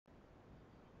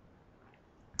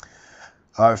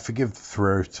I forgive the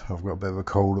throat. I've got a bit of a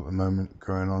cold at the moment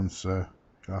going on, so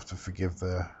you'll have to forgive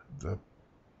the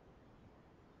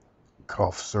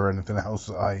coughs or anything else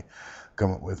that I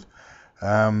come up with.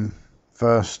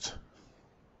 First,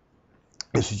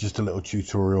 this is just a little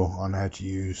tutorial on how to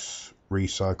use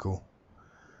Recycle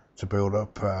to build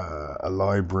up a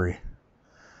library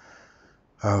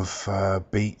of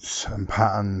beats and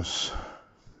patterns.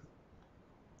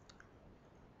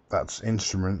 That's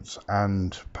instruments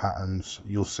and patterns.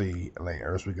 You'll see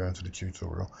later as we go into the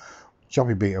tutorial. Chop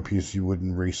your beat up as you would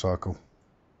in Recycle.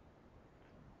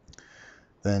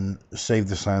 Then save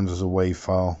the sounds as a WAV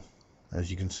file. As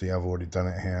you can see, I've already done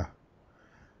it here,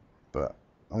 but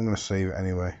I'm going to save it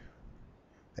anyway.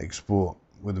 Export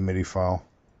with a MIDI file.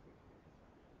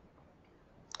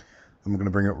 I'm going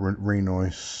to bring up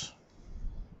Renoise.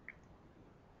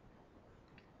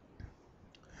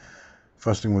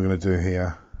 First thing we're going to do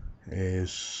here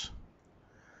is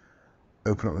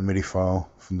open up the MIDI file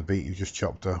from the beat you've just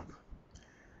chopped up.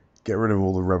 Get rid of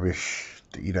all the rubbish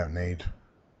that you don't need.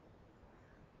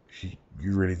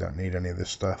 You really don't need any of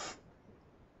this stuff.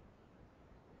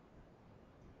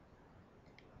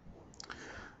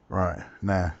 Right,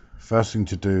 now, first thing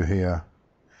to do here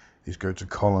is go to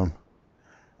column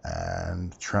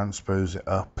and transpose it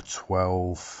up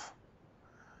 12.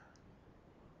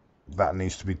 That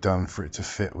needs to be done for it to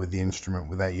fit with the instrument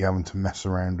without you having to mess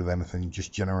around with anything.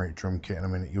 Just generate drum kit in a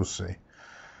minute, you'll see.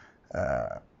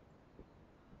 Now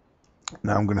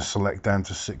I'm going to select down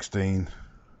to 16,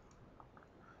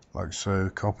 like so.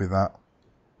 Copy that.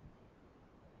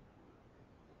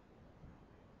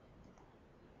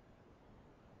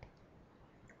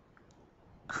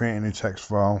 Create a new text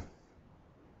file.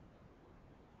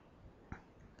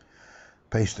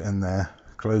 Paste it in there.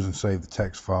 Close and save the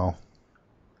text file.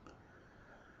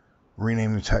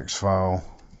 Rename the text file.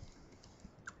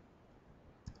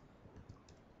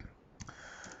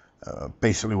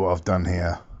 Basically what I've done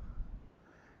here.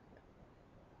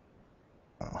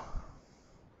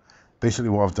 Basically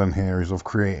what I've done here is I've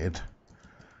created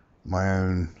my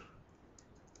own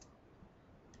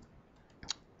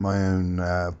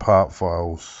part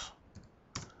files,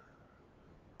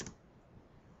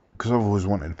 because I've always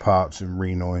wanted parts in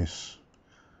Renoise,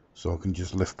 so I can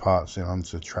just lift parts in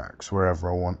onto tracks wherever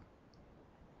I want.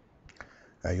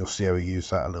 You'll see how we use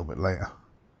that a little bit later.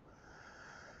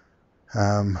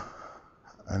 And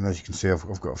as you can see,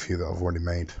 I've got a few that I've already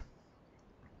made.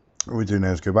 What we do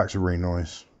now is go back to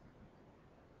Renoise.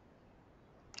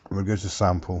 We'll go to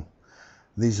sample.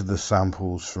 These are the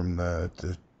samples from the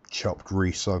chopped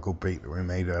Recycle beat that we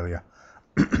made earlier.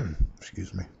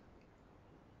 Excuse me.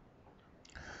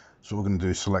 So what we're going to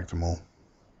do is select them all,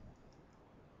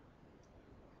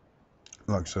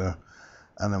 like so,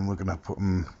 and then we're going to put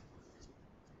them.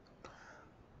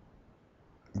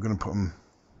 We're going to put them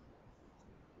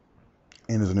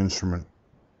in as an instrument.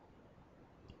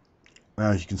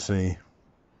 Now, as you can see,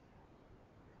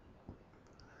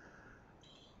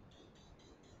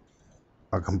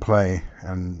 I can play,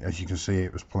 and as you can see,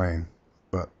 it was playing.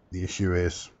 But the issue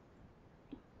is,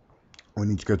 we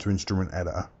need to go to Instrument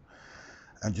Editor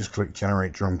and just click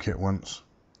Generate Drum Kit once.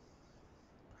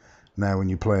 Now, when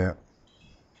you play it,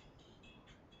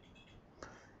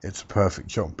 it's a perfect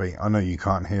chop beat. I know you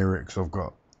can't hear it because I've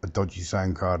got a dodgy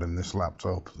sound card in this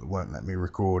laptop that won't let me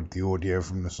record the audio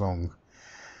from the song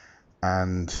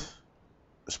and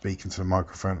speak into the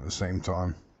microphone at the same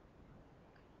time.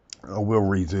 I will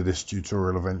redo this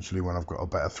tutorial eventually when I've got a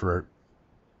better throat,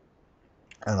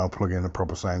 and I'll plug in a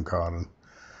proper sound card and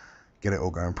get it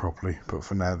all going properly, but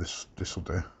for now this will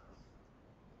do.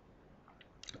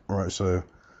 Alright, so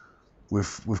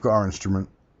we've got our instrument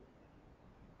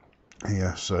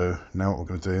here, so now what we're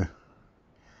going to do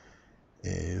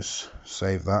is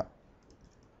save that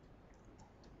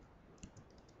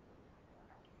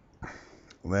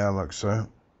there, like so.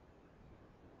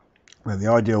 Now the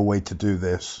ideal way to do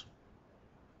this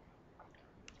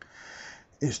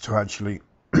is to actually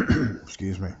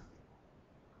excuse me,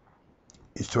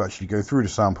 is to actually go through the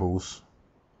samples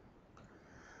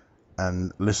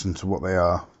and listen to what they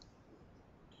are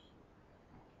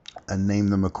and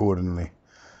name them accordingly,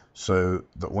 so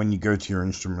that when you go to your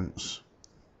instruments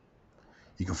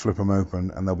you can flip them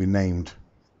open and they'll be named.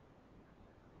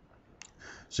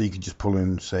 So you can just pull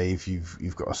in, say, if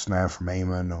you've got a snare from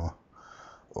Amon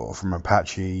or from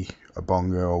Apache, a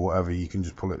bongo or whatever, you can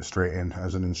just pull it straight in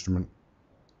as an instrument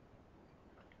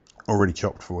already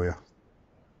chopped for you.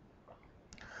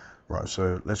 Right,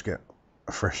 so let's get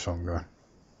a fresh song going.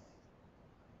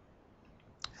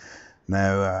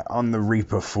 Now on the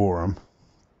Reaper forum,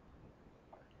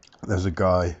 there's a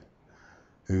guy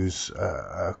who's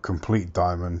a complete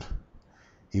diamond.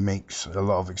 He makes a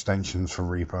lot of extensions for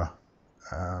Reaper.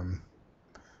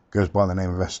 Goes by the name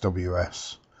of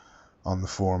SWS on the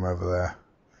forum over there.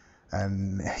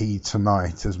 And he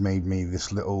tonight has made me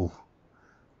this little,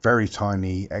 very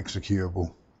tiny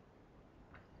executable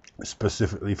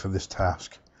specifically for this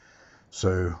task.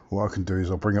 So what I can do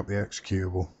is I'll bring up the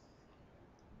executable.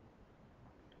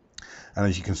 And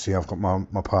as you can see, I've got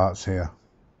my parts here.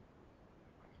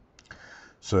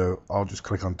 So I'll just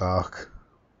click on dark,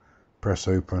 press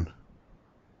open,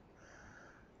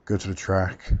 go to the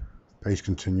track, paste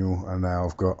continual, and now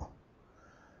I've got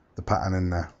the pattern in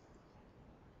there.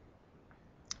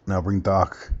 Now bring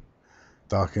dark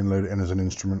in, load it in as an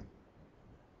instrument.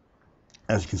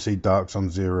 As you can see, dark's on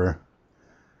 0.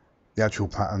 The actual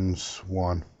pattern's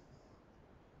 1.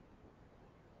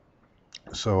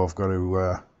 So I've got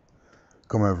to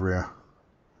come over here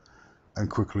and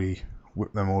quickly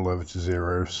whip them all over to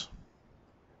 0s.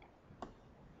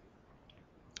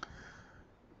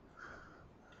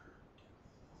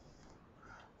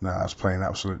 Now that's playing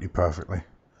absolutely perfectly.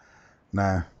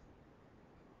 Now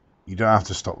you don't have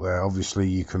to stop there. Obviously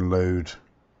you can load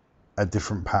a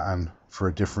different pattern for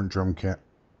a different drum kit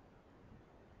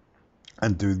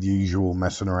and do the usual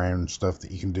messing around stuff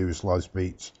that you can do with slice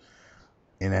beats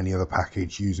in any other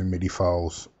package using MIDI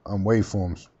files and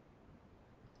waveforms.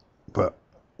 But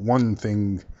one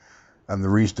thing, and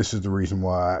this is the reason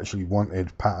why I actually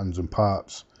wanted patterns and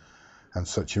parts and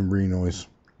such in Renoise,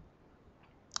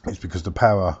 is because the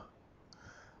power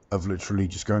of literally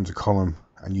just going to column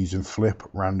and using flip,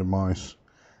 randomize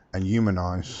and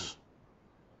humanize,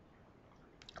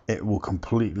 it will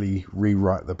completely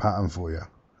rewrite the pattern for you,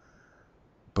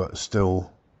 but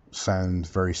still sound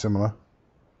very similar.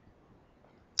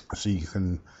 So you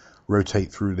can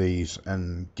rotate through these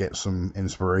and get some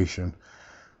inspiration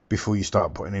before you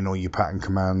start putting in all your pattern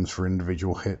commands for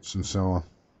individual hits and so on.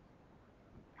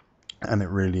 And it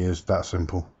really is that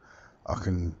simple. I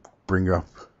can bring up,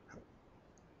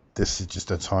 this is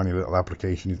just a tiny little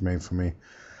application he's made for me.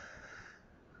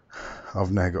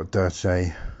 I've now got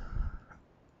dirty.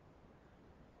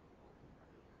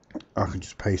 I can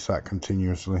just paste that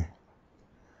continuously,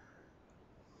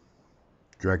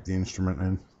 drag the instrument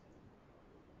in,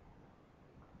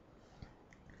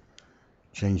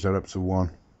 change that up to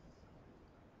 1,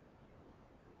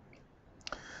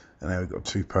 and now we've got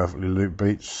 2 perfectly looped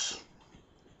beats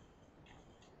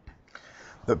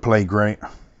that play great.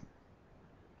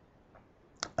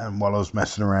 And while I was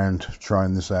messing around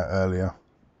trying this out earlier,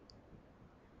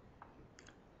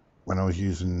 when I was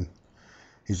using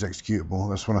his executable,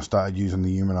 that's when I started using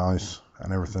the humanize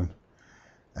and everything,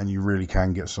 and you really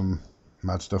can get some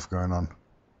mad stuff going on.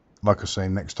 Like I say,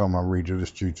 next time I redo this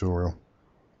tutorial,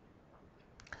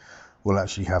 we'll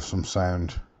actually have some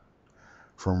sound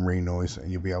from Renoise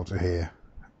and you'll be able to hear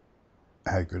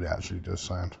how good it actually does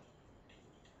sound.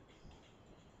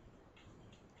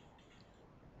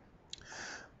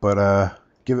 But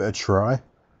give it a try,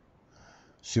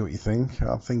 see what you think.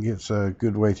 I think it's a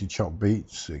good way to chop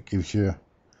beats. It gives you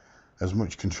as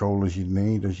much control as you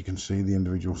need. As you can see, the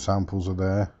individual samples are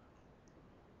there.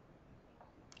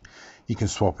 You can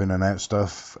swap in and out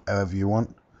stuff however you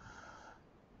want.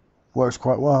 Works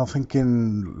quite well. I think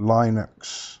in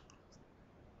Linux,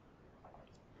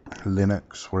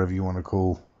 whatever you want to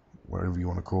call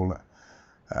it,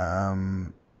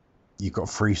 you've got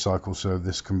free cycle, so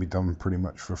this can be done pretty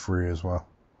much for free as well.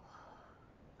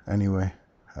 Anyway,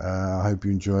 I hope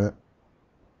you enjoy it.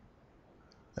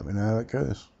 Let me know how it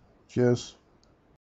goes. Cheers.